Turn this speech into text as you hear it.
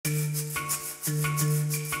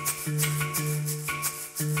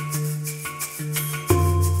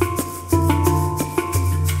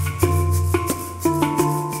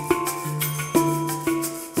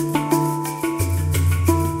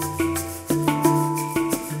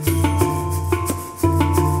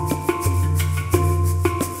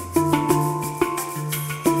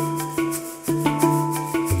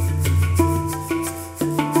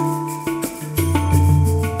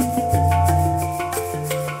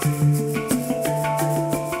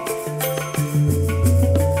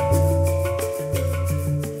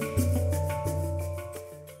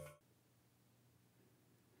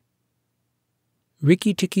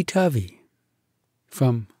Rikki Tikki Tavi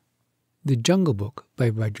from The Jungle Book by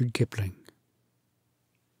Rudyard Kipling.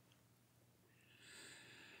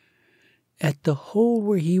 At the hole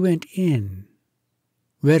where he went in,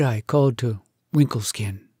 Red Eye called to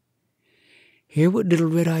Winkleskin, "Hear what little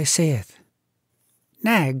Red Eye saith.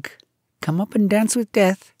 Nag, come up and dance with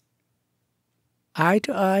death. Eye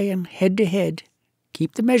to eye and head to head,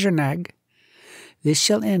 keep the measure, Nag. This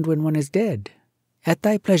shall end when one is dead. At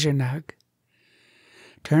thy pleasure, Nag.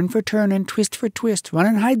 Turn for turn and twist for twist, run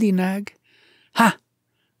and hide thee, Nag. Ha!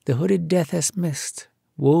 The hooded death hast missed.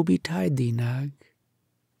 Woe betide thee, Nag."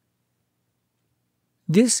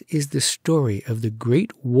 This is the story of the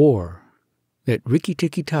great war that Rikki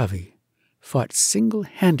Tikki Tavi fought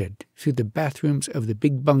single-handed through the bathrooms of the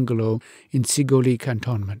big bungalow in Sigoli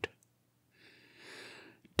Cantonment.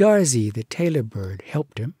 Darzee, the tailor bird,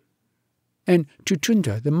 helped him, and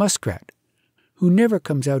Chuchunda, the muskrat, who never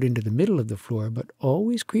comes out into the middle of the floor but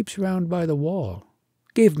always creeps around by the wall,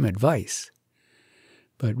 gave him advice.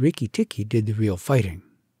 But Rikki Tikki did the real fighting.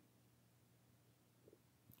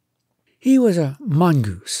 He was a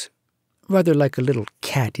mongoose, rather like a little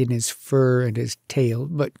cat in his fur and his tail,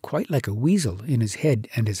 but quite like a weasel in his head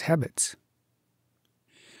and his habits.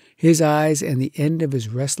 His eyes and the end of his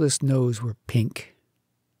restless nose were pink.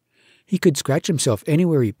 He could scratch himself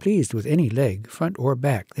anywhere he pleased with any leg, front or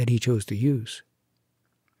back, that he chose to use.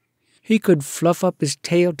 He could fluff up his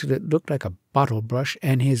tail till it looked like a bottle brush,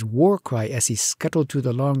 and his war cry as he scuttled through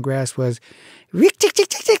the long grass was, "Rick, tick, tick,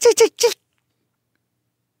 tick, tick, tick, tick, tick."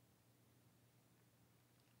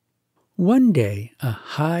 One day, a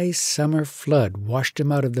high summer flood washed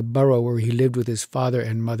him out of the burrow where he lived with his father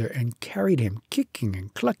and mother and carried him kicking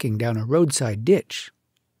and clucking down a roadside ditch.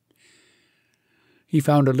 He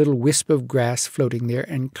found a little wisp of grass floating there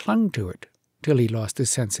and clung to it till he lost his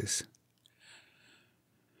senses.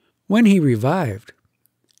 When he revived,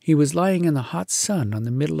 he was lying in the hot sun on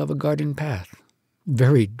the middle of a garden path,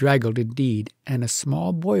 very draggled indeed, and a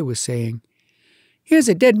small boy was saying, "Here's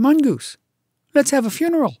a dead mongoose. Let's have a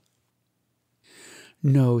funeral."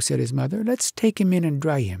 "No," said his mother, "let's take him in and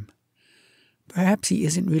dry him. Perhaps he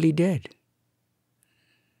isn't really dead."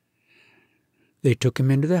 They took him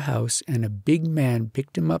into the house, and a big man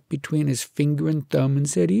picked him up between his finger and thumb and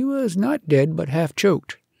said he was not dead but half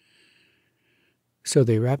choked. So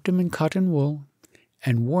they wrapped him in cotton wool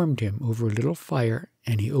and warmed him over a little fire,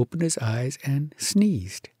 and he opened his eyes and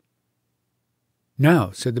sneezed.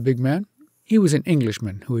 "Now," said the big man, he was an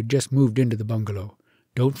Englishman who had just moved into the bungalow,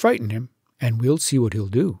 "don't frighten him, and we'll see what he'll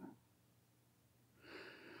do."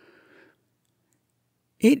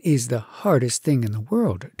 It is the hardest thing in the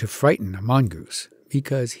world to frighten a mongoose,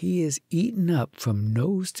 because he is eaten up from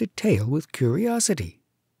nose to tail with curiosity.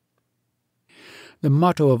 The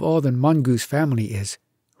motto of all the mongoose family is,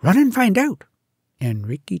 "Run and find out," and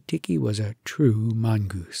Rikki Tikki was a true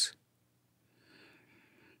mongoose.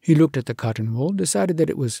 He looked at the cotton wool, decided that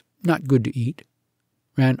it was not good to eat,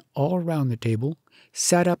 ran all round the table,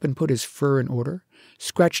 sat up and put his fur in order,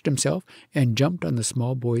 scratched himself, and jumped on the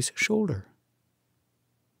small boy's shoulder.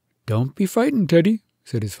 "Don't be frightened, Teddy,"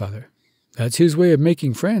 said his father. "That's his way of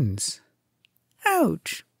making friends."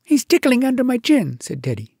 "Ouch! He's tickling under my chin," said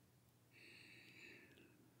Teddy.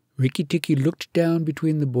 Rikki Tikki looked down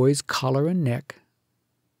between the boy's collar and neck,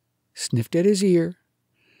 sniffed at his ear,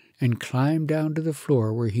 and climbed down to the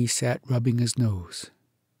floor where he sat rubbing his nose.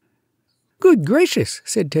 "Good gracious,"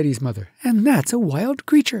 said Teddy's mother, "and that's a wild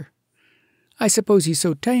creature. I suppose he's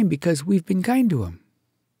so tame because we've been kind to him."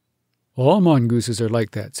 "All mongooses are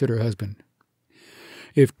like that," said her husband.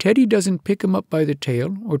 "If Teddy doesn't pick him up by the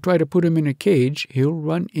tail or try to put him in a cage, he'll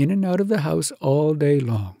run in and out of the house all day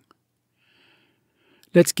long.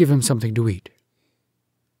 Let's give him something to eat."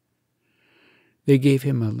 They gave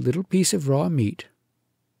him a little piece of raw meat.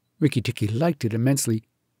 Rikki Tikki liked it immensely,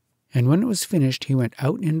 and when it was finished he went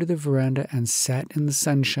out into the veranda and sat in the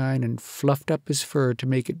sunshine and fluffed up his fur to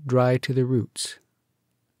make it dry to the roots.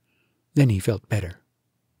 Then he felt better.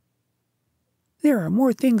 "There are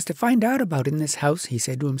more things to find out about in this house," he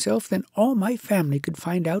said to himself, "than all my family could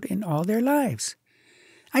find out in all their lives.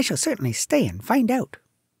 I shall certainly stay and find out."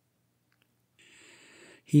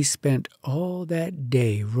 He spent all that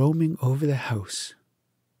day roaming over the house.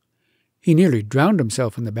 He nearly drowned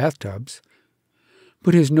himself in the bathtubs,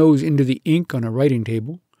 put his nose into the ink on a writing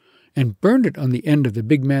table, and burned it on the end of the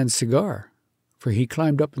big man's cigar, for he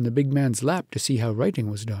climbed up in the big man's lap to see how writing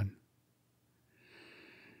was done.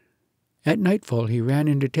 At nightfall he ran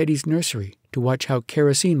into Teddy's nursery to watch how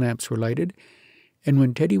kerosene lamps were lighted, and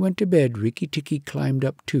when Teddy went to bed, Rikki Tikki climbed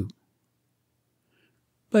up too.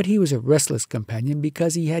 But he was a restless companion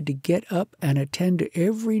because he had to get up and attend to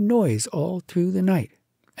every noise all through the night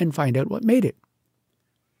and find out what made it.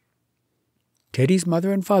 Teddy's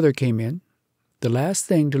mother and father came in, the last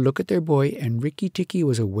thing to look at their boy, and Rikki Tikki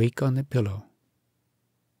was awake on the pillow.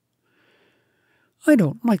 "I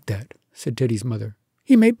don't like that," said Teddy's mother.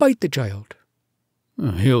 "He may bite the child."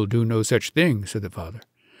 "He'll do no such thing," said the father.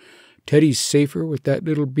 "Teddy's safer with that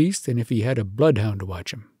little beast than if he had a bloodhound to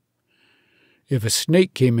watch him. If a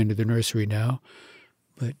snake came into the nursery now—"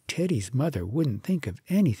 But Teddy's mother wouldn't think of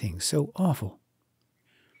anything so awful.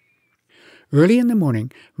 Early in the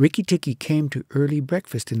morning, Rikki Tikki came to early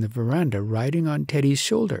breakfast in the veranda riding on Teddy's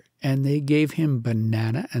shoulder, and they gave him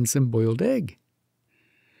banana and some boiled egg.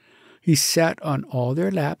 He sat on all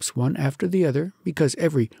their laps, one after the other, because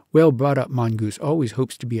every well-brought-up mongoose always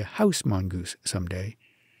hopes to be a house mongoose some day,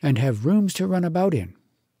 and have rooms to run about in.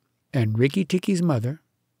 And Rikki Tikki's mother,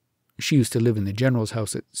 she used to live in the general's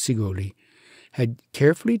house at Sigoli, had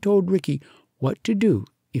carefully told Rikki what to do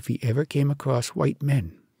if he ever came across white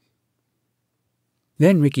men.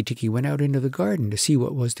 Then Rikki Tikki went out into the garden to see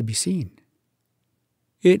what was to be seen.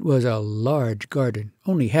 It was a large garden,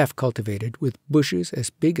 only half cultivated, with bushes as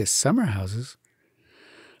big as summer houses,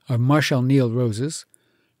 of Marshal Niel roses,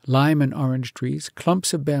 lime and orange trees,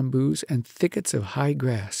 clumps of bamboos, and thickets of high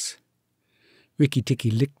grass. Rikki Tikki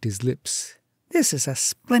licked his lips. "This is a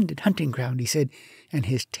splendid hunting ground," he said, and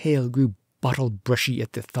his tail grew bottle-brushy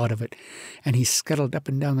at the thought of it, and he scuttled up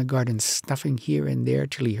and down the garden, snuffing here and there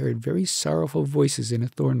till he heard very sorrowful voices in a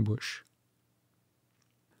thorn bush.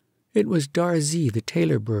 It was Darzee, the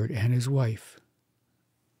tailor bird, and his wife.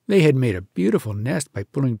 They had made a beautiful nest by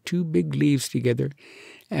pulling 2 big leaves together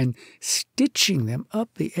and stitching them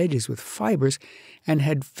up the edges with fibers, and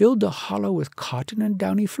had filled the hollow with cotton and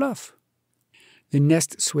downy fluff. The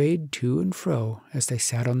nest swayed to and fro as they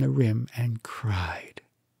sat on the rim and cried.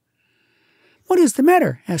 "What is the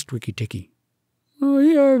matter?" asked Rikki Tikki.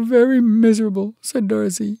 "We are very miserable," said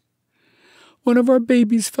Darzee. "One of our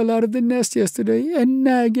babies fell out of the nest yesterday, and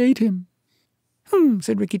Nag ate him."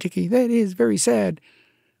 Said Rikki Tikki. "That is very sad.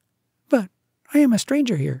 But I am a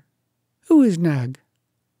stranger here. Who is Nag?"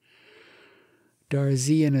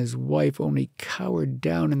 Darzee and his wife only cowered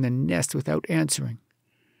down in the nest without answering,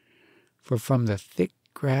 for from the thick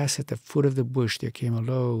grass at the foot of the bush there came a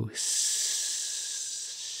low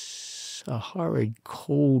a horrid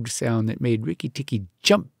cold sound that made Rikki Tikki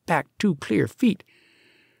jump back 2 clear feet.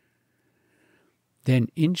 Then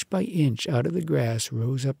inch by inch out of the grass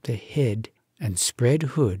rose up the head and spread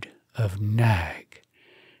hood of Nag,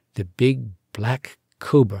 the big black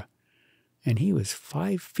cobra, and he was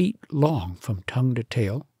 5 feet long from tongue to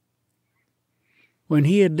tail. When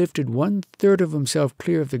he had lifted 1/3 of himself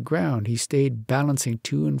clear of the ground, he stayed balancing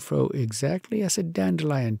to and fro exactly as a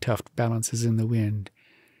dandelion tuft balances in the wind.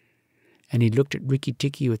 And he looked at Rikki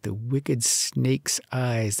Tikki with the wicked snake's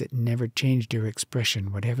eyes that never changed their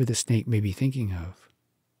expression, whatever the snake may be thinking of.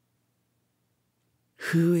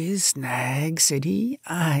 "Who is Nag?" said he.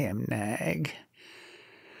 "I am Nag.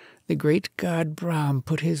 The great god Brahm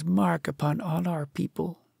put his mark upon all our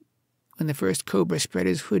people when the first cobra spread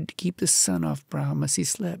his hood to keep the sun off Brahm as he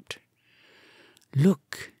slept.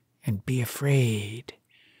 Look and be afraid."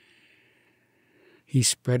 He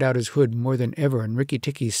spread out his hood more than ever, and Rikki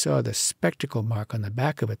Tikki saw the spectacle mark on the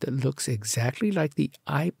back of it that looks exactly like the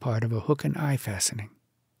eye part of a hook and eye fastening.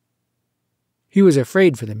 He was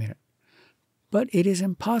afraid for the minute, but it is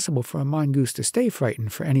impossible for a mongoose to stay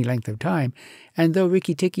frightened for any length of time, and though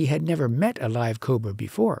Rikki Tikki had never met a live cobra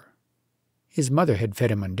before, his mother had fed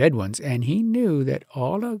him on dead ones, and he knew that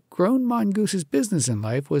all a grown mongoose's business in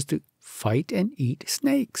life was to fight and eat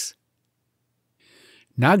snakes.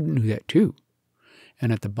 Nag knew that too,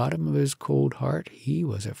 and at the bottom of his cold heart he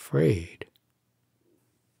was afraid.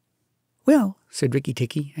 "Well," said Rikki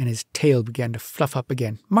Tikki, and his tail began to fluff up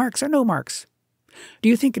again, "marks or no marks? Do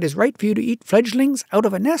you think it is right for you to eat fledglings out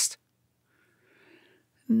of a nest?"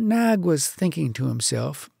 Nag was thinking to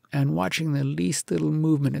himself and watching the least little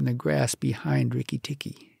movement in the grass behind Rikki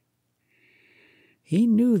Tikki. He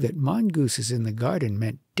knew that mongooses in the garden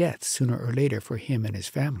meant death sooner or later for him and his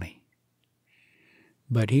family.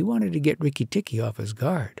 But he wanted to get Rikki Tikki off his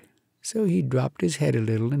guard, so he dropped his head a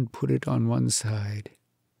little and put it on one side.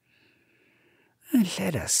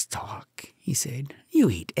 "Let us talk," he said. "You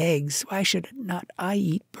eat eggs. Why should not I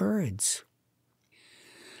eat birds?"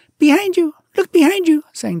 "Behind you! Look behind you!"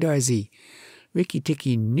 sang Darzee. Rikki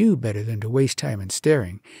Tikki knew better than to waste time in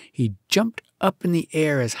staring. He jumped up in the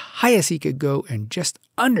air as high as he could go, and just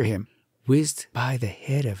under him whizzed by the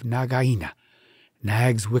head of Nagaina,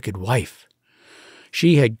 Nag's wicked wife.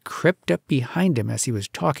 She had crept up behind him as he was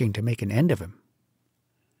talking to make an end of him.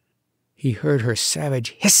 He heard her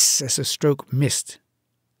savage hiss as the stroke missed.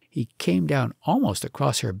 He came down almost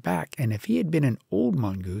across her back, and if he had been an old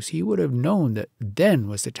mongoose, he would have known that then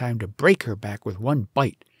was the time to break her back with one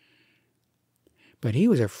bite. But he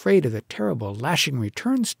was afraid of the terrible lashing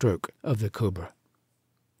return stroke of the cobra.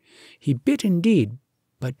 He bit indeed,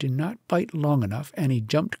 but did not bite long enough, and he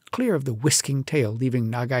jumped clear of the whisking tail,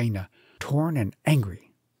 leaving Nagaina torn and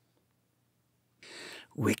angry.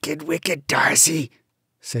 "Wicked, wicked Darcy,"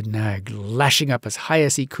 said Nag, lashing up as high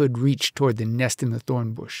as he could reach toward the nest in the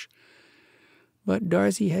thorn bush. But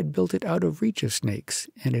Darcy had built it out of reach of snakes,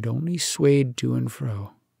 and it only swayed to and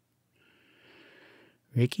fro.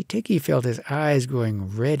 Rikki Tikki felt his eyes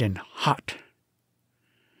growing red and hot.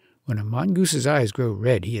 When a mongoose's eyes grow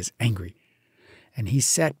red, he is angry, and he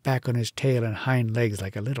sat back on his tail and hind legs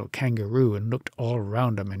like a little kangaroo and looked all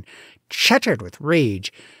round him and chattered with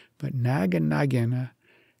rage, but Nag and Nagaina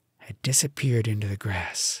had disappeared into the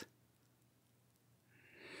grass.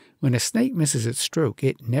 When a snake misses its stroke,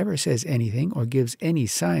 it never says anything or gives any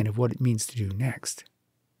sign of what it means to do next.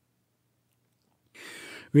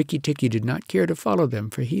 Rikki Tikki did not care to follow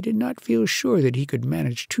them, for he did not feel sure that he could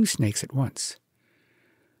manage 2 snakes at once.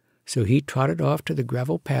 So he trotted off to the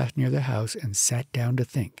gravel path near the house and sat down to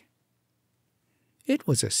think. It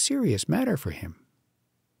was a serious matter for him.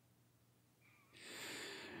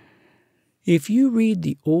 If you read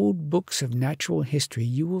the old books of natural history,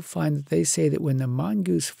 you will find that they say that when the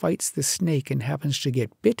mongoose fights the snake and happens to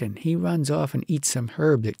get bitten, he runs off and eats some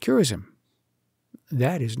herb that cures him.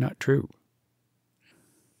 That is not true.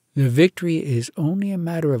 The victory is only a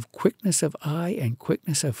matter of quickness of eye and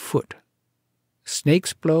quickness of foot.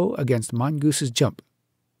 Snakes blow against mongooses jump,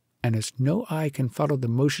 and as no eye can follow the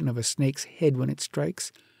motion of a snake's head when it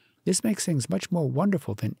strikes, this makes things much more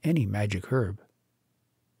wonderful than any magic herb.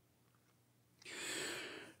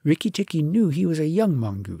 Rikki Tikki knew he was a young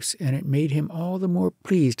mongoose, and it made him all the more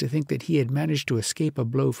pleased to think that he had managed to escape a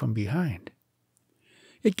blow from behind.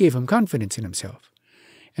 It gave him confidence in himself,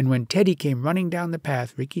 and when Teddy came running down the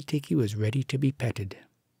path, Rikki Tikki was ready to be petted.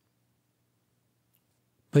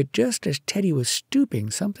 But just as Teddy was stooping,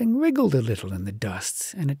 something wriggled a little in the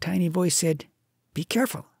dust, and a tiny voice said, "Be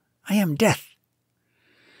careful, I am Death."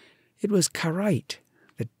 It was Karite,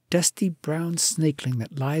 the dusty brown snakeling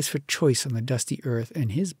that lies for choice on the dusty earth,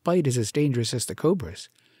 and his bite is as dangerous as the cobra's.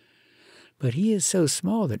 But he is so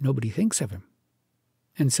small that nobody thinks of him,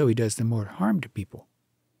 and so he does the more harm to people.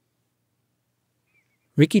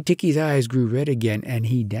 Rikki Tikki's eyes grew red again, and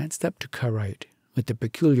he danced up to Karite with the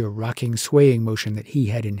peculiar rocking, swaying motion that he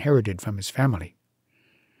had inherited from his family.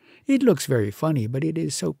 It looks very funny, but it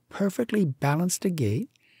is so perfectly balanced a gait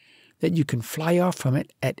that you can fly off from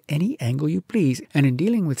it at any angle you please, and in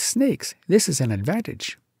dealing with snakes, this is an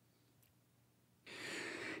advantage.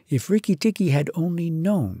 If Rikki Tikki had only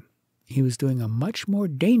known, he was doing a much more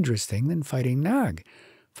dangerous thing than fighting Nag,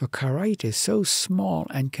 for Karite is so small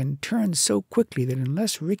and can turn so quickly that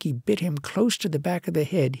unless Rikki bit him close to the back of the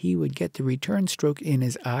head, he would get the return stroke in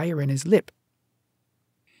his eye or in his lip.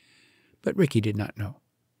 But Rikki did not know.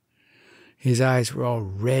 His eyes were all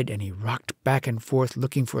red, and he rocked back and forth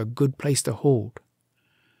looking for a good place to hold.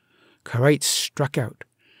 Karite struck out.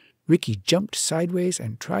 Rikki jumped sideways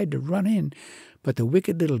and tried to run in, but the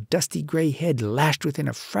wicked little dusty gray head lashed within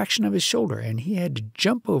a fraction of his shoulder, and he had to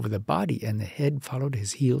jump over the body, and the head followed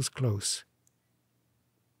his heels close.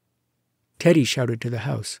 Teddy shouted to the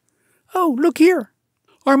house, "Oh, look here!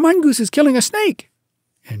 Our mongoose is killing a snake!"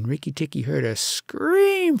 And Rikki Tikki heard a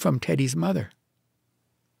scream from Teddy's mother.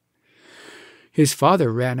 His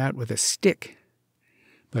father ran out with a stick,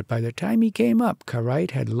 but by the time he came up,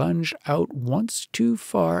 Karite had lunged out once too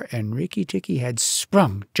far, and Rikki Tikki had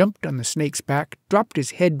sprung, jumped on the snake's back, dropped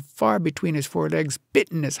his head far between his forelegs,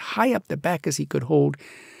 bitten as high up the back as he could hold,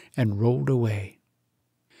 and rolled away.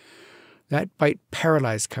 That bite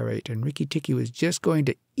paralyzed Karite, and Rikki Tikki was just going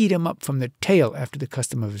to eat him up from the tail after the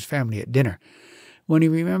custom of his family at dinner, when he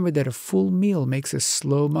remembered that a full meal makes a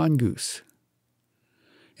slow mongoose.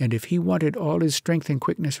 And if he wanted all his strength and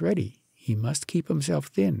quickness ready, he must keep himself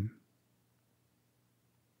thin.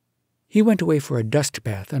 He went away for a dust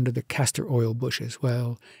bath under the castor oil bushes,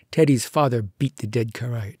 while Teddy's father beat the dead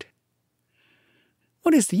Karite.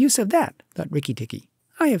 "What is the use of that?" thought Rikki Tikki.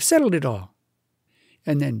 "I have settled it all."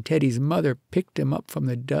 And then Teddy's mother picked him up from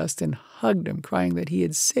the dust and hugged him, crying that he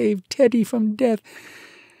had saved Teddy from death.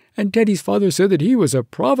 And Teddy's father said that he was a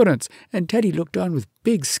providence, and Teddy looked on with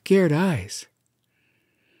big, scared eyes.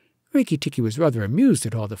 Rikki Tikki was rather amused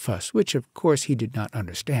at all the fuss, which of course he did not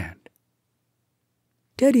understand.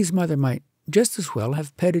 Teddy's mother might just as well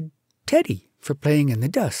have petted Teddy for playing in the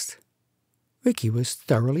dust. Rikki was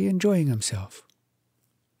thoroughly enjoying himself.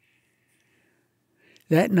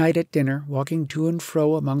 That night at dinner, walking to and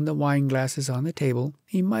fro among the wine glasses on the table,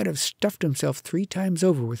 he might have stuffed himself 3 times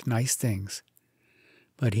over with nice things.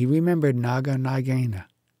 But he remembered Naga Nagaina,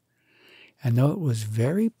 and though it was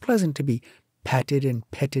very pleasant to be patted and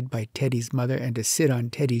petted by Teddy's mother and to sit on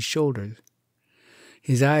Teddy's shoulders,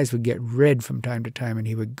 his eyes would get red from time to time, and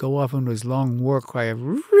he would go off into his long war cry of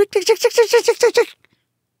Rikki Tikki Tavi.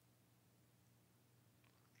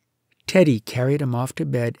 Teddy carried him off to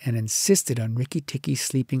bed and insisted on Rikki Tikki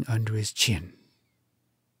sleeping under his chin.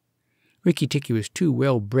 Rikki Tikki was too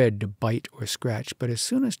well bred to bite or scratch, but as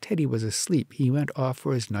soon as Teddy was asleep, he went off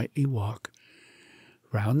for his nightly walk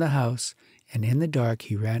round the house, and in the dark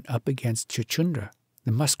he ran up against Chuchundra,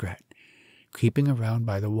 the muskrat, creeping around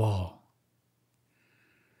by the wall.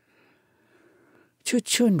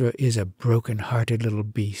 Chuchundra is a broken-hearted little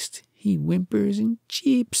beast. He whimpers and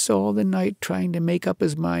cheeps all the night trying to make up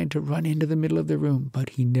his mind to run into the middle of the room, but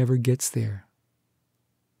he never gets there.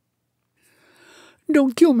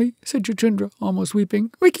 "Don't kill me," said Chuchundra, almost weeping.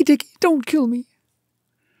 "Rikki Tikki, don't kill me."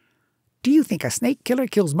 "Do you think a snake killer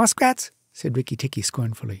kills muskrats?" said Rikki Tikki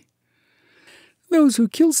scornfully. "Those who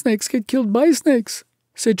kill snakes get killed by snakes,"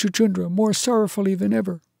 said Chuchundra, more sorrowfully than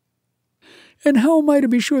ever. "And how am I to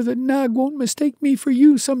be sure that Nag won't mistake me for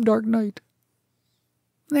you some dark night?"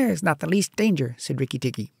 "There is not the least danger," said Rikki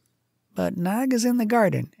Tikki. "But Nag is in the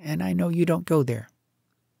garden, and I know you don't go there."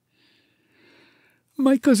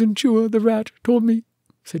 "My cousin Chua, the rat, told me,"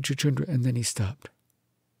 said Chuchundra, and then he stopped.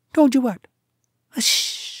 "Told you what?"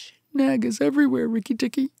 "Shh! Nag is everywhere, Rikki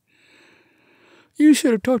Tikki. You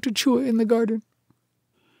should have talked to Chua in the garden."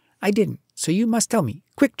 "I didn't, so you must tell me.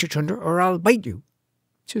 Quick, Chuchundra, or I'll bite you."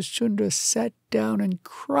 Chuchundra sat down and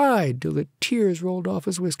cried till the tears rolled off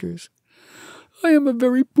his whiskers. "I am a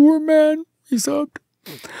very poor man," he sobbed.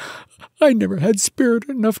 "I never had spirit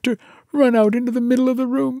enough to run out into the middle of the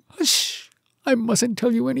room. Hush! I mustn't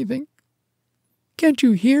tell you anything. Can't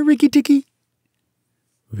you hear, Rikki Tikki?"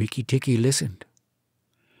 Rikki Tikki listened.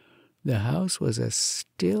 The house was as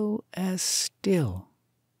still,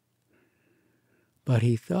 but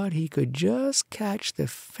he thought he could just catch the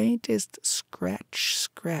faintest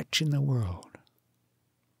scratch in the world.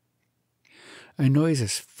 A noise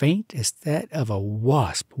as faint as that of a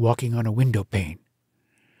wasp walking on a window pane.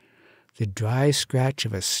 The dry scratch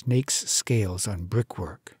of a snake's scales on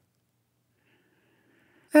brickwork.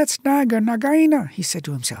 "That's Naga Nagaina," he said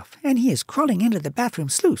to himself, "and he is crawling into the bathroom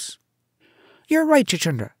sluice. You're right,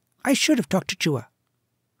 Chuchundra. I should have talked to Chua."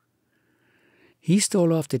 He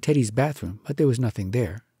stole off to Teddy's bathroom, but there was nothing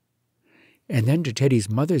there, and then to Teddy's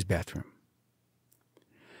mother's bathroom.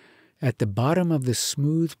 At the bottom of the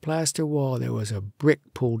smooth plaster wall there was a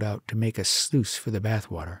brick pulled out to make a sluice for the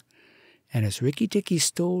bathwater, and as Rikki Tikki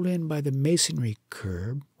stole in by the masonry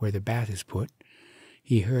curb where the bath is put,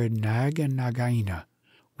 he heard Nag and Nagaina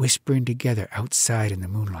whispering together outside in the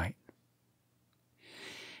moonlight.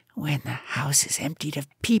 "When the house is emptied of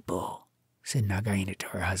people," said Nagaina to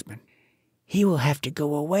her husband, "he will have to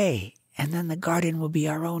go away, and then the garden will be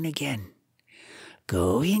our own again.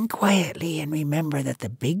 Go in quietly and remember that the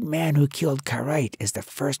big man who killed Karite is the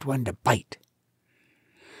first one to bite.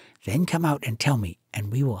 Then come out and tell me, and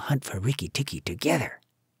we will hunt for Rikki Tikki together."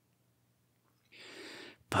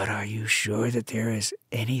 "But are you sure that there is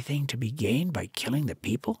anything to be gained by killing the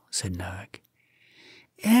people?" said Nag.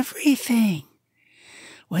 "Everything.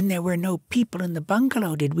 When there were no people in the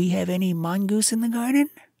bungalow, did we have any mongoose in the garden?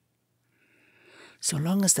 So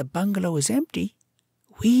long as the bungalow is empty,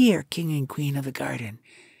 we are king and queen of the garden.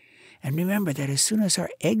 And remember that as soon as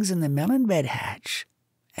our eggs in the melon bed hatch,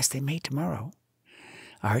 as they may tomorrow,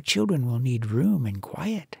 our children will need room and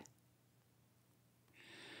quiet."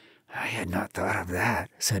 "I had not thought of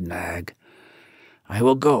that," said Nag. "I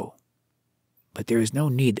will go, but there is no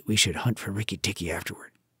need that we should hunt for Rikki Tikki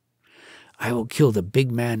afterward. I will kill the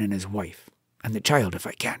big man and his wife, and the child if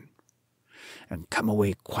I can, and come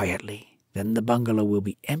away quietly. Then the bungalow will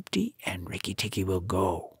be empty and Rikki Tikki will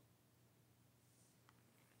go."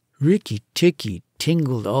 Rikki Tikki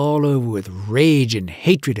tingled all over with rage and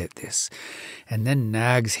hatred at this, and then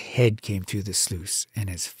Nag's head came through the sluice, and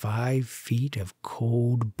his 5 feet of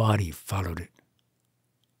cold body followed it.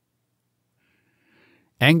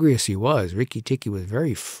 Angry as he was, Rikki Tikki was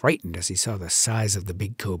very frightened as he saw the size of the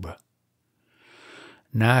big cobra.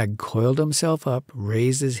 Nag coiled himself up,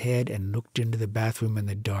 raised his head, and looked into the bathroom in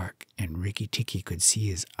the dark, and Rikki Tikki could see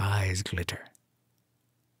his eyes glitter.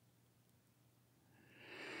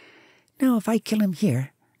 "Now if I kill him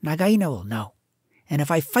here, Nagaina will know, and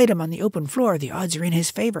if I fight him on the open floor, the odds are in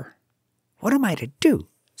his favor. What am I to do?"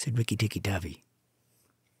 said Rikki Tikki Tavi.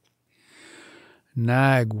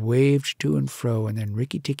 Nag waved to and fro, and then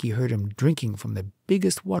Rikki Tikki heard him drinking from the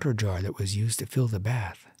biggest water jar that was used to fill the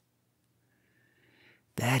bath.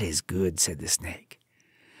 "That is good," said the snake.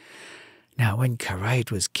 "Now when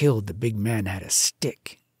Karait was killed, the big man had a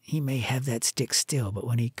stick. He may have that stick still, but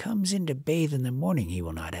when he comes in to bathe in the morning, he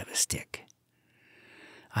will not have a stick.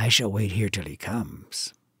 I shall wait here till he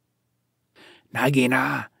comes.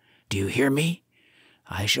 Nagina, do you hear me?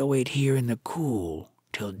 I shall wait here in the cool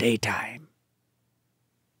till daytime."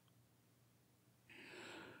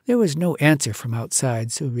 There was no answer from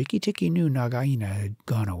outside, so Rikki Tikki knew Nagaina had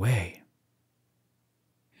gone away.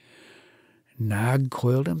 Nag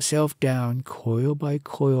coiled himself down, coil by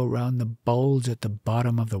coil, round the bulge at the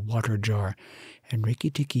bottom of the water jar, and Rikki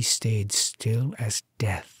Tikki stayed still as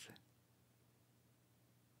death.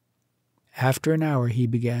 After an hour he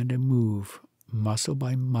began to move, muscle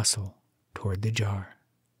by muscle, toward the jar.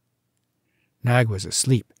 Nag was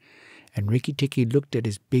asleep, and Rikki Tikki looked at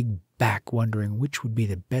his big back, wondering which would be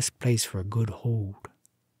the best place for a good hold.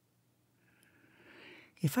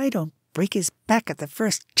 "If I don't break his back at the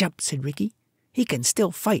first jump," said Rikki, "he can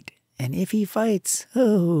still fight, and if he fights,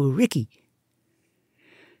 oh, Rikki."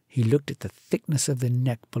 He looked at the thickness of the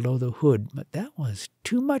neck below the hood, but that was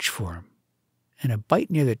too much for him, and a bite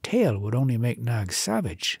near the tail would only make Nag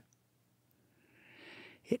savage.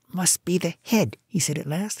 "It must be the head," he said at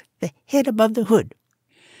last, "the head above the hood.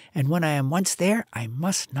 And when I am once there, I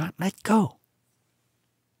must not let go."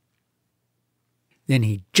 Then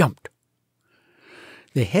he jumped.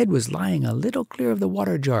 The head was lying a little clear of the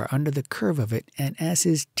water jar under the curve of it, and as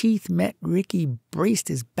his teeth met, Rikki braced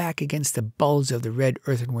his back against the bulge of the red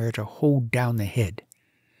earthenware to hold down the head.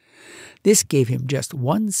 This gave him just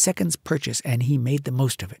 1 second's purchase, and he made the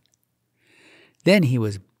most of it. Then he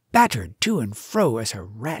was battered to and fro as a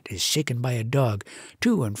rat is shaken by a dog,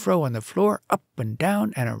 to and fro on the floor, up and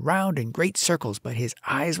down and around in great circles, but his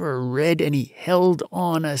eyes were red, and he held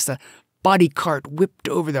on as the body cart whipped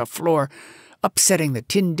over the floor, upsetting the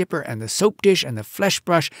tin dipper and the soap dish and the flesh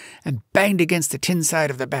brush, and banged against the tin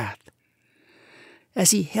side of the bath.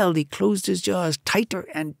 As he held, he closed his jaws tighter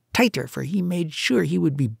and tighter, for he made sure he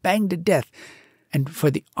would be banged to death, and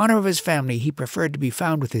for the honor of his family he preferred to be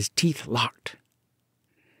found with his teeth locked.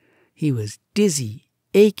 He was dizzy,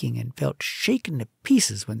 aching, and felt shaken to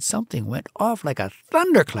pieces when something went off like a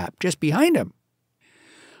thunderclap just behind him.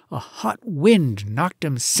 A hot wind knocked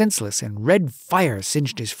him senseless, and red fire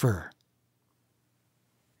singed his fur.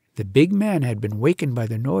 The big man had been wakened by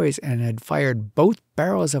the noise and had fired both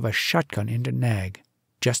barrels of a shotgun into Nag,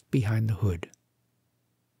 just behind the hood.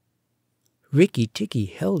 Rikki Tikki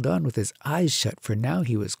held on with his eyes shut, for now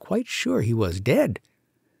he was quite sure he was dead.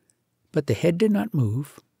 But the head did not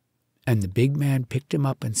move, and the big man picked him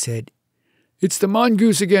up and said, "It's the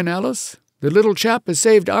mongoose again, Alice. The little chap has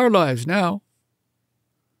saved our lives now."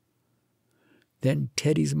 Then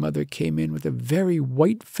Teddy's mother came in with a very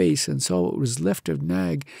white face and saw what was left of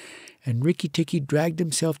Nag, and Rikki Tikki dragged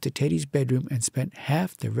himself to Teddy's bedroom and spent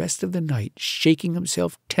half the rest of the night shaking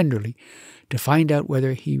himself tenderly to find out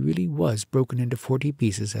whether he really was broken into 40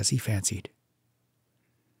 pieces as he fancied.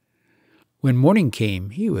 When morning came,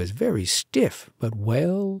 he was very stiff, but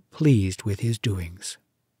well pleased with his doings.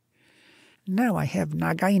 "Now I have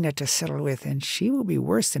Nagaina to settle with, and she will be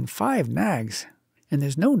worse than 5 nags, and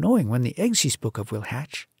there's no knowing when the eggs she spoke of will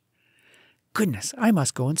hatch. Goodness, I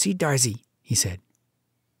must go and see Darzee," he said.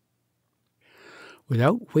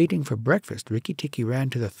 Without waiting for breakfast, Rikki Tikki ran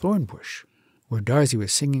to the thorn bush, where Darzee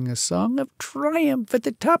was singing a song of triumph at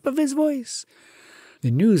the top of his voice. The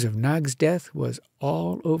news of Nag's death was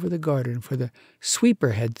all over the garden, for the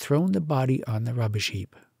sweeper had thrown the body on the rubbish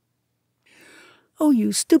heap. "Oh,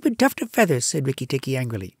 you stupid tuft of feathers," said Rikki Tikki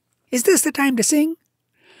angrily. "Is this the time to sing?"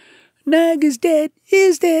 "Nag is dead,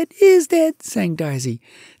 is dead, is dead," sang Darzee.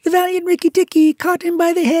 "The valiant Rikki Tikki caught him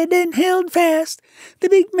by the head and held fast. The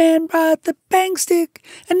big man brought the bang stick,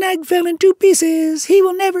 and Nag fell in 2 pieces. He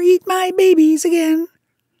will never eat my babies again."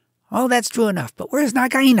 "Oh, that's true enough, but where's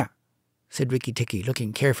Nagaina?" said Rikki Tikki,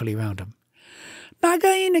 looking carefully round him.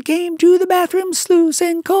 "Nagaina came to the bathroom sluice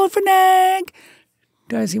and called for Nag,"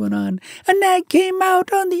 Darzee went on, "and Nag came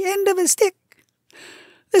out on the end of a stick.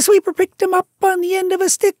 The sweeper picked him up on the end of a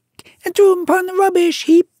stick and threw him upon the rubbish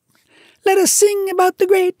heap. Let us sing about the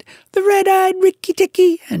great, the red-eyed Rikki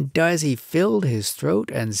Tikki," and Darzee filled his throat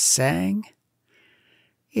and sang.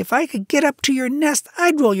 "If I could get up to your nest,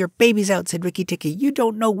 I'd roll your babies out," said Rikki Tikki. "You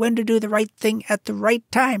don't know when to do the right thing at the right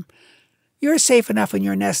time. You're safe enough in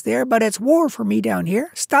your nest there, but it's war for me down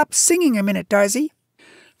here. Stop singing a minute, Darzee."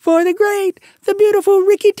 "For the great, the beautiful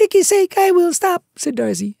Rikki Tikki's sake, I will stop," said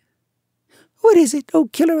Darzee. "What is it, O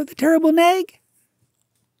killer of the terrible Nag?"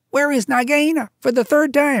 Where is Nagaina for the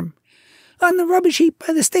third time? On the rubbish heap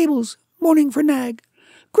by the stables, mourning for Nag.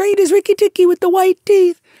 Great is Rikki Tikki with the white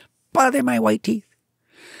teeth. Bother my white teeth.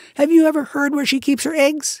 Have you ever heard where she keeps her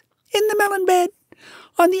eggs? In the melon bed,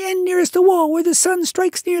 on the end nearest the wall where the sun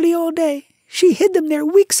strikes nearly all day. She hid them there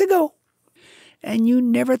weeks ago. And you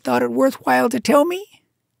never thought it worthwhile to tell me?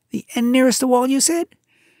 The end nearest the wall, you said?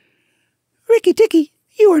 Rikki Tikki,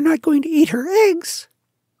 you are not going to eat her eggs.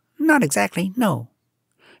 Not exactly, no.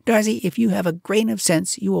 Darzy, if you have a grain of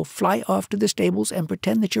sense, you will fly off to the stables and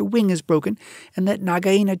pretend that your wing is broken and let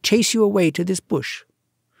Nagaina chase you away to this bush.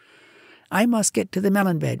 I must get to the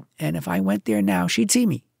melon bed, and if I went there now, she'd see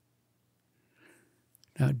me.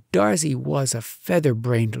 Now, Darzy was a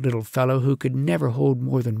feather-brained little fellow who could never hold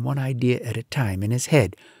more than one idea at a time in his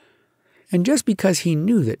head. And just because he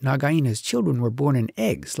knew that Nagaina's children were born in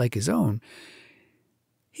eggs like his own,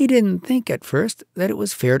 he didn't think at first that it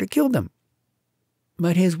was fair to kill them.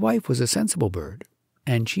 But his wife was a sensible bird,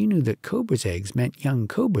 and she knew that cobra's eggs meant young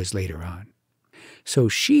cobras later on. So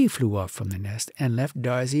she flew off from the nest and left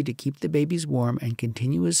Darzy to keep the babies warm and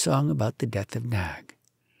continue his song about the death of Nag.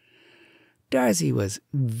 Darzy was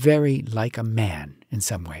very like a man in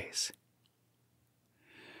some ways.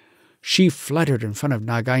 She fluttered in front of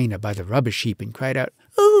Nagaina by the rubbish heap and cried out,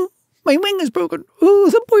 "Oh, my wing is broken! Oh,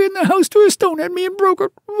 the boy in the house threw a stone at me and broke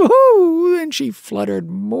it! Oh!" And she fluttered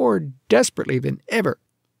more desperately than ever.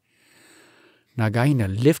 Nagaina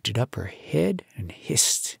lifted up her head and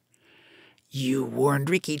hissed, "You warned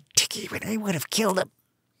Rikki Tikki when I would have killed him.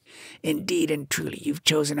 Indeed and truly, you've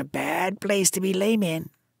chosen a bad place to be lame in."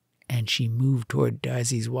 And she moved toward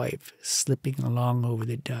Darzy's wife, slipping along over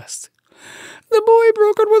the dust. "The boy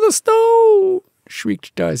broke it with a stone!"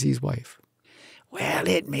 shrieked Darzy's wife. "Well,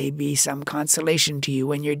 it may be some consolation to you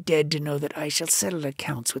when you're dead to know that I shall settle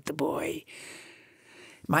accounts with the boy.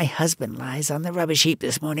 My husband lies on the rubbish heap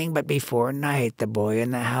this morning, but before night the boy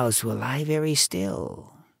in the house will lie very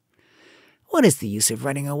still. What is the use of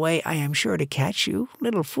running away? I am sure to catch you.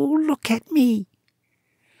 Little fool, look at me."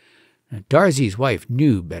 Now, Darzy's wife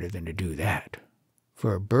knew better than to do that,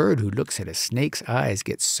 for a bird who looks at a snake's eyes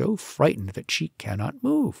gets so frightened that she cannot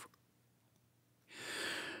move.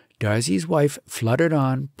 Darzy's wife fluttered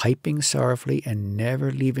on, piping sorrowfully and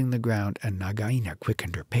never leaving the ground, and Nagaina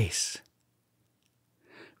quickened her pace.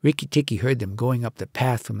 Rikki Tikki heard them going up the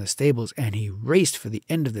path from the stables, and he raced for the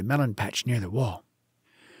end of the melon patch near the wall.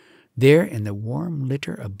 There, in the warm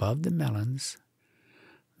litter above the melons,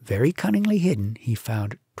 very cunningly hidden, he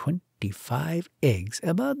found 25 eggs,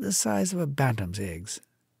 about the size of a bantam's eggs,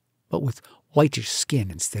 but with whitish skin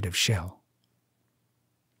instead of shell.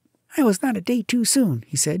 "I was not a day too soon,"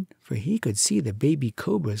 he said, for he could see the baby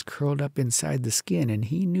cobras curled up inside the skin, and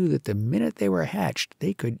he knew that the minute they were hatched,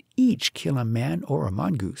 they could each kill a man or a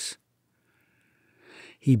mongoose.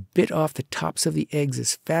 He bit off the tops of the eggs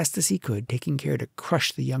as fast as he could, taking care to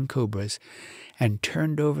crush the young cobras, and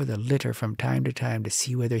turned over the litter from time to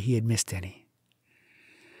see whether he had missed any.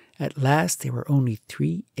 At last there were only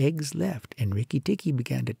 3 eggs left, and Rikki Tikki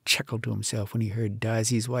began to chuckle to himself when he heard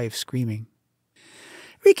Darzy's wife screaming,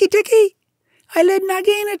 "Rikki Tikki, I led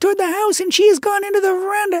Nagaina toward the house, and she has gone into the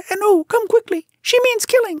veranda, and oh, come quickly, she means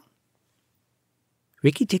killing."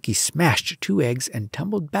 Rikki Tikki smashed 2 eggs and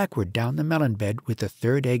tumbled backward down the melon bed with the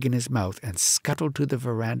 3rd egg in his mouth and scuttled to the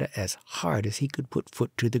veranda as hard as he could put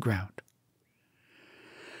foot to the ground.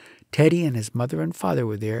 Teddy and his mother and father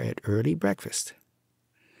were there at early breakfast,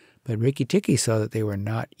 but Rikki Tikki saw that they were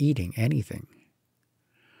not eating anything.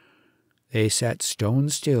 They sat stone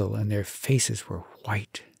still, and their faces were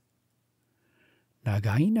white.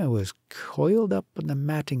 Nagaina was coiled up on the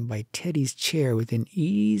matting by Teddy's chair within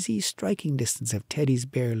easy striking distance of Teddy's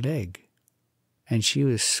bare leg, and she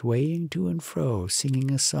was swaying to and fro,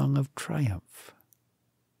 singing a song of triumph.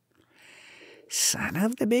 "Son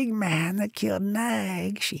of the big man that killed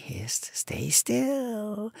Nag," she hissed, "stay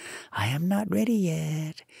still. I am not ready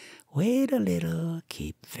yet. Wait a little.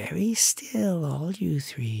 Keep very still, all you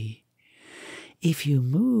 3. If you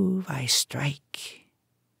move, I strike.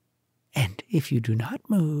 And if you do not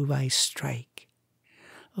move, I strike.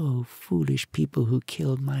 Oh, foolish people who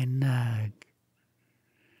killed my Nag."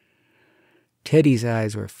 Teddy's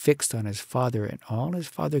eyes were fixed on his father, and all his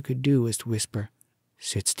father could do was to whisper,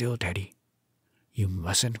 "Sit still, Teddy. You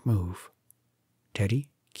mustn't move. Teddy,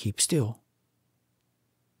 keep still."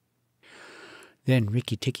 Then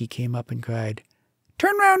Rikki Tikki came up and cried,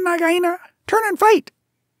 "Turn round, Nagaina! Turn and fight!"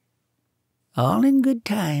 "All in good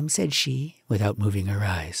time," said she, without moving her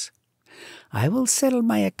eyes. "I will settle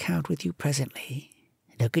my account with you presently.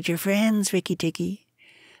 Look at your friends, Rikki Tikki.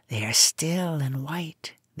 They are still and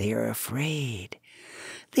white. They are afraid.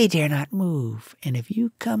 They dare not move, and if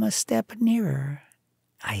you come a step nearer,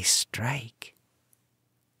 I strike."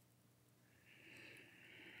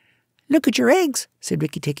 "Look at your eggs," said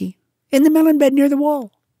Rikki Tikki, "in the melon bed near the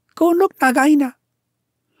wall. Go and look, Nagaina."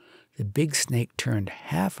 The big snake turned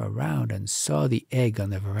half around and saw the egg on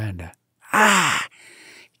the veranda. "Ah,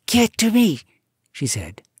 get to me," she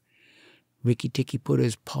said. Rikki Tikki put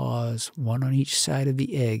his paws, one on each side of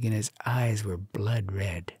the egg, and his eyes were blood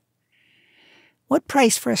red. "What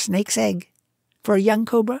price for a snake's egg? For a young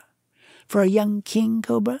cobra? For a young king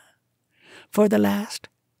cobra? For the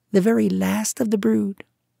very last of the brood?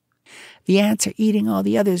 The ants are eating all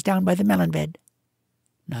the others down by the melon bed."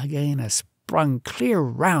 Nagaina sprung clear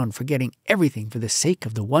round, forgetting everything for the sake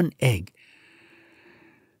of the one egg.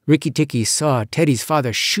 Rikki Tikki saw Teddy's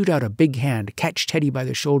father shoot out a big hand, catch Teddy by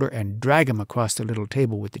the shoulder, and drag him across the little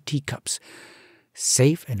table with the teacups,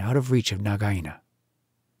 safe and out of reach of Nagaina.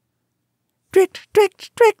 "Tricked,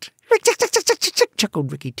 tricked, tricked, tricked,"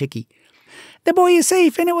 chuckled Rikki Tikki. "The boy is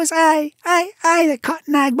safe, and it was I that caught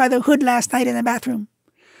Nag by the hood last night in the bathroom."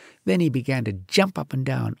 Then he began to jump up and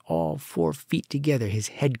down, all 4 feet together, his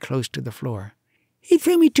head close to the floor. "He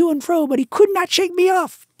threw me to and fro, but he could not shake me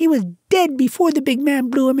off. He was dead before the big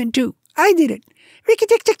man blew him in two. I did it. Rikki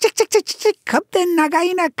tick tick tick tick tick tick. Come then,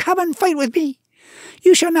 Nagaina, come and fight with me.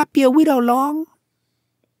 You shall not be a widow long."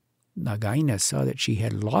 Nagaina saw that she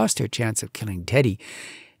had lost her chance of killing Teddy,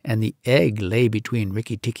 and the egg lay between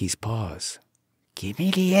Rikki Tikki's paws. "Give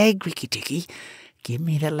me the egg, Rikki Tikki. Give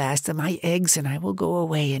me the last of my eggs, and I will go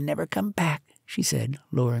away and never come back," she said,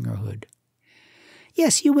 lowering her hood.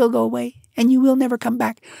 "Yes, you will go away, and you will never come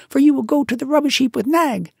back, for you will go to the rubbish heap with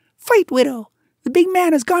Nag. Fight, widow! The big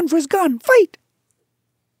man has gone for his gun. Fight!"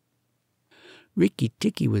 Rikki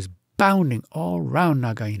Tikki was bounding all round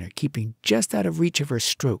Nagaina, keeping just out of reach of her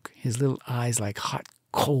stroke, his little eyes like hot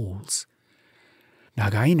coals.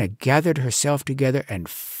 Nagaina gathered herself together and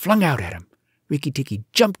flung out at him. Rikki Tikki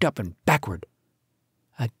jumped up and backward.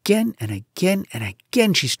 Again and again and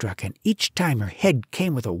again she struck, and each time her head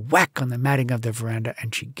came with a whack on the matting of the veranda,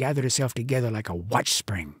 and she gathered herself together like a watch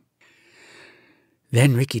spring.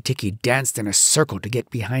 Then Rikki Tikki danced in a circle to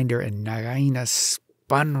get behind her, and Nagaina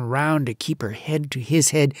spun round to keep her head to his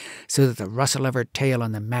head, so that the rustle of her tail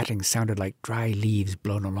on the matting sounded like dry leaves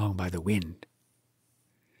blown along by the wind.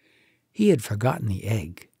 He had forgotten the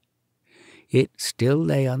egg. It still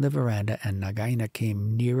lay on the veranda, and Nagaina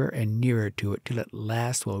came nearer and nearer to it, till at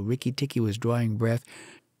last, while Rikki Tikki was drawing breath,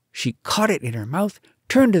 she caught it in her mouth,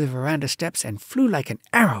 turned to the veranda steps, and flew like an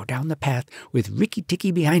arrow down the path, with Rikki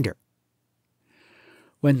Tikki behind her.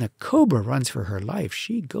 When the cobra runs for her life,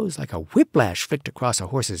 she goes like a whiplash flicked across a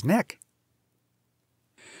horse's neck.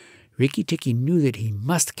 Rikki Tikki knew that he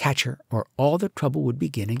must catch her, or all the trouble would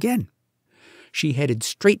begin again. She headed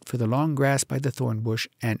straight for the long grass by the thorn bush,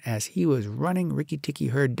 and as he was running, Rikki Tikki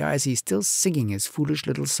heard Darzee still singing his foolish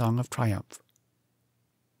little song of triumph.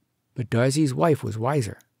 But Darzee's wife was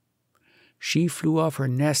wiser. She flew off her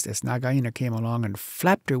nest as Nagaina came along and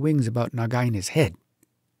flapped her wings about Nagaina's head.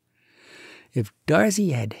 If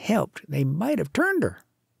Darzee had helped, they might have turned her,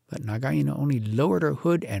 but Nagaina only lowered her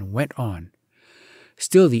hood and went on.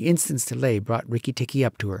 Still, the instant's delay brought Rikki Tikki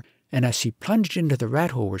up to her, and as she plunged into the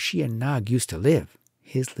rat hole where she and Nag used to live,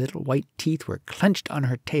 his little white teeth were clenched on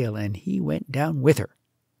her tail, and he went down with her.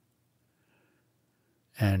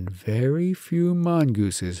 And very few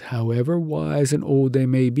mongooses, however wise and old they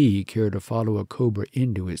may be, care to follow a cobra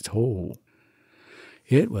into its hole.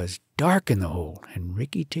 It was dark in the hole, and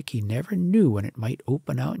Rikki Tikki never knew when it might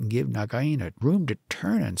open out and give Nagaina room to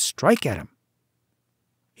turn and strike at him.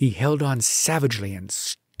 He held on savagely and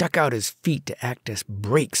stuck out his feet to act as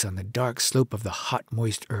brakes on the dark slope of the hot,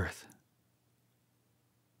 moist earth.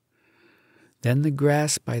 Then the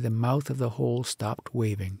grass by the mouth of the hole stopped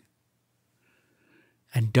waving,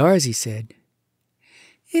 and Darzee said,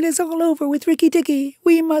 "It is all over with Rikki Tikki.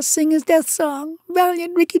 We must sing his death song.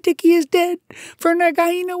 Valiant Rikki Tikki is dead, for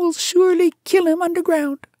Nagaina will surely kill him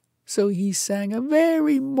underground." So he sang a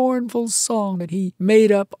very mournful song that he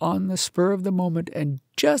made up on the spur of the moment, and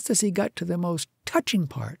just as he got to the most touching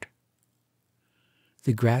part,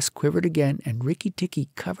 the grass quivered again, and Rikki Tikki,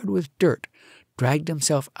 covered with dirt, dragged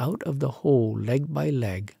himself out of the hole leg by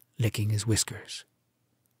leg, licking his whiskers.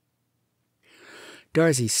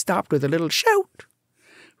 Darzee stopped with a little shout.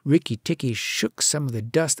 Rikki Tikki shook some of the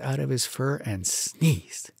dust out of his fur and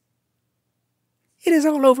sneezed. "It is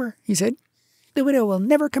all over," he said. "The widow will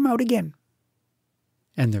never come out again."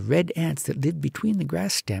 And the red ants that lived between the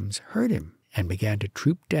grass stems heard him and began to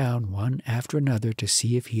troop down one after another to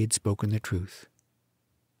see if he had spoken the truth.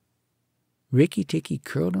 Rikki Tikki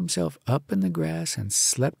curled himself up in the grass and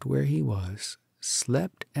slept where he was,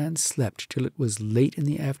 slept and slept till it was late in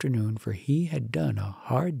the afternoon, for he had done a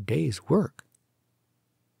hard day's work.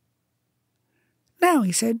 "Now,"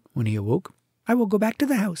 he said, when he awoke, "I will go back to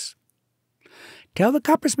the house. Tell the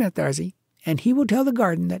coppersmith, Darzee, and he will tell the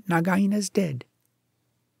garden that Nagaina is dead."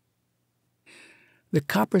 The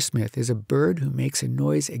coppersmith is a bird who makes a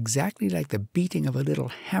noise exactly like the beating of a little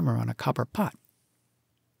hammer on a copper pot.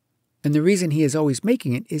 And the reason he is always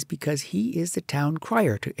making it is because he is the town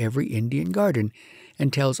crier to every Indian garden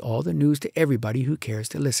and tells all the news to everybody who cares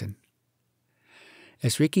to listen.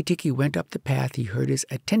 As Rikki Tikki went up the path, he heard his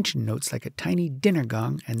attention notes like a tiny dinner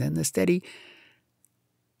gong, and then the steady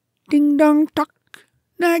ding-dong tock,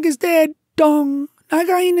 Nag is dead, dong,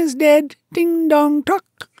 Nagaina's dead, ding-dong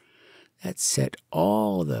tock. That set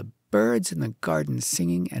all the birds in the garden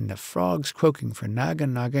singing and the frogs croaking, for Nag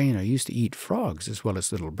and Nagaina used to eat frogs as well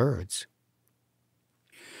as little birds.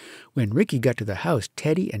 When Rikki got to the house,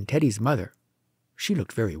 Teddy and Teddy's mother, she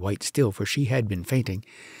looked very white still, for she had been fainting,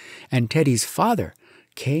 and Teddy's father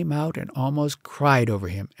came out and almost cried over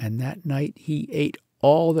him, and that night he ate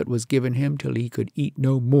all that was given him till he could eat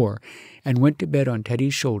no more, and went to bed on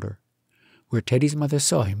Teddy's shoulder, where Teddy's mother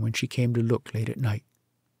saw him when she came to look late at night.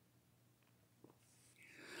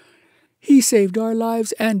 "He saved our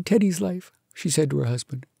lives and Teddy's life," she said to her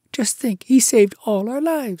husband. "Just think, he saved all our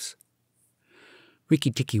lives."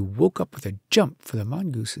 Rikki Tikki woke up with a jump, for the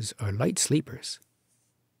mongooses are light sleepers.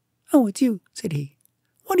 "Oh, it's you," said he.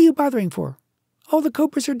 "What are you bothering for? All the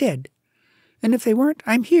cobras are dead, and if they weren't,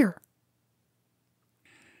 I'm here."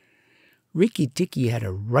 Rikki Tikki had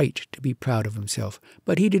a right to be proud of himself,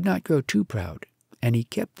 but he did not grow too proud, and he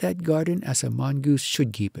kept that garden as a mongoose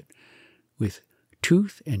should keep it, with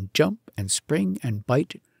tooth and jump and spring and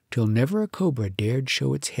bite, till never a cobra dared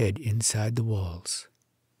show its head inside the walls.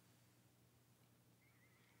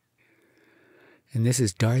 And this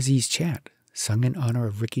is Darzee's chant, sung in honor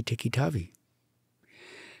of Rikki Tikki Tavi.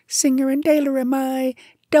 "Singer and tailor am I,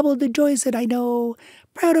 double the joys that I know,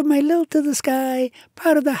 proud of my lilt to the sky,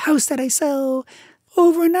 proud of the house that I sew.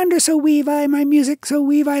 Over and under so weave I my music, so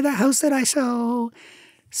weave I the house that I sew.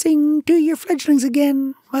 Sing to your fledglings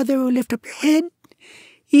again, mother, who lift up your head.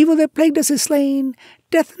 Evil that plagued us is slain,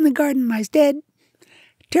 death in the garden lies dead.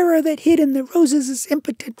 Terror that hid in the roses is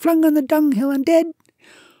impotent, flung on the dunghill and dead.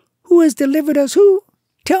 Who has delivered us, who?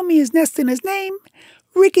 Tell me his nest and his name.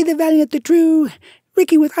 Rikki the valiant, the true,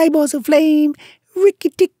 Rikki with eyeballs of flame. Rikki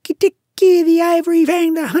Tikki Tikki, the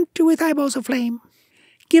ivory-fanged, the hunter with eyeballs of flame.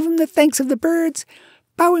 Give him the thanks of the birds,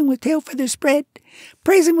 bowing with tail feathers spread.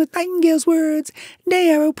 Praise him with nightingale's words,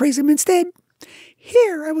 nay, I will praise him instead.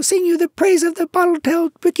 Here I will sing you the praise of the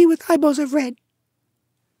bottle-tailed Rikki with eyeballs of red."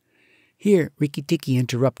 Here Rikki Tikki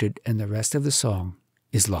interrupted, and the rest of the song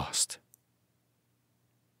is lost.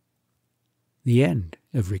 The end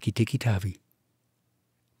of Rikki Tikki Tavi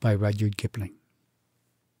by Rudyard Kipling.